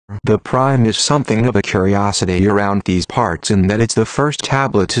The Prime is something of a curiosity around these parts in that it's the first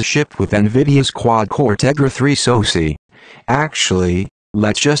tablet to ship with Nvidia's quad-core Tegra 3 SoC. Actually,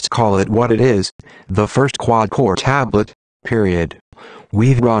 let's just call it what it is, the first quad-core tablet, period.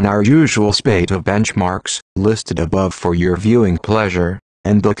 We've run our usual spate of benchmarks, listed above for your viewing pleasure,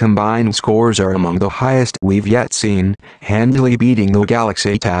 and the combined scores are among the highest we've yet seen, handily beating the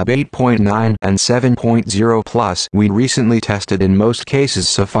Galaxy Tab 8.9 and 7.0 Plus we recently tested. In most cases,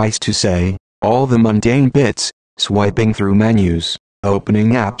 suffice to say, all the mundane bits, swiping through menus, opening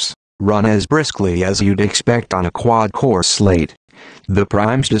apps, run as briskly as you'd expect on a quad-core slate. The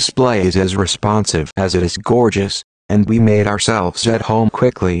Prime's display is as responsive as it is gorgeous, and we made ourselves at home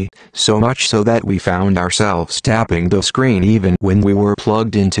quickly, so much so that we found ourselves tapping the screen even when we were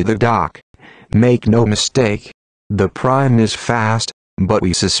plugged into the dock. Make no mistake, the Prime is fast, but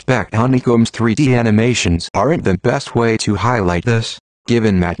we suspect Honeycomb's 3D animations aren't the best way to highlight this,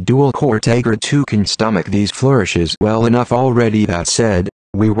 given that dual-core Tegra 2 can stomach these flourishes well enough already. That said,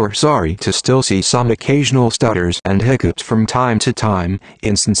 we were sorry to still see some occasional stutters and hiccups from time to time,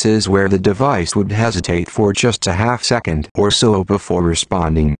 instances where the device would hesitate for just a half second or so before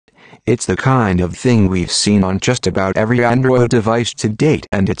responding. It's the kind of thing we've seen on just about every Android device to date,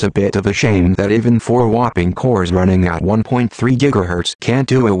 and it's a bit of a shame that even 4 whopping cores running at 1.3 GHz can't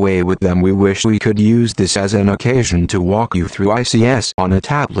do away with them. We wish we could use this as an occasion to walk you through ICS on a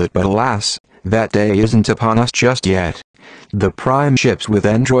tablet, but alas, that day isn't upon us just yet. The Prime ships with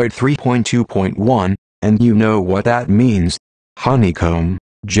Android 3.2.1, and you know what that means. Honeycomb,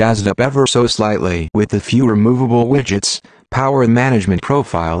 jazzed up ever so slightly with a few removable widgets, power management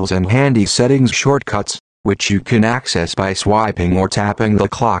profiles and handy settings shortcuts, which you can access by swiping or tapping the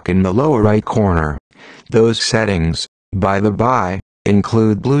clock in the lower right corner. Those settings, by the by,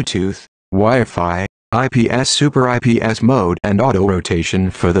 include Bluetooth, Wi-Fi, IPS Super IPS mode and auto rotation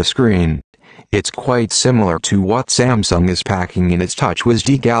for the screen. It's quite similar to what Samsung is packing in its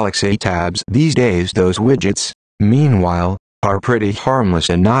TouchWiz Galaxy Tabs these days. Those widgets, meanwhile, are pretty harmless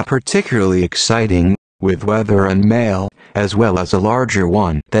and not particularly exciting, with weather and mail, as well as a larger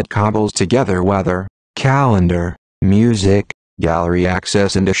one that cobbles together weather, calendar, music, gallery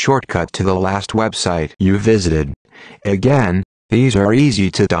access and a shortcut to the last website you visited. Again, these are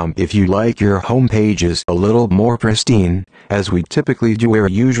easy to dump if you like your home pages a little more pristine. As we typically do, we're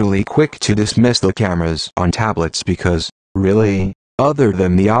usually quick to dismiss the cameras on tablets because, really, other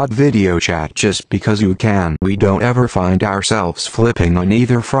than the odd video chat just because you can, we don't ever find ourselves flipping on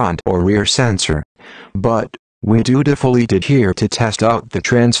either front or rear sensor. But we dutifully did here to test out the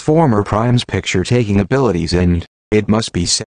Transformer Prime's picture-taking abilities, and it must be said,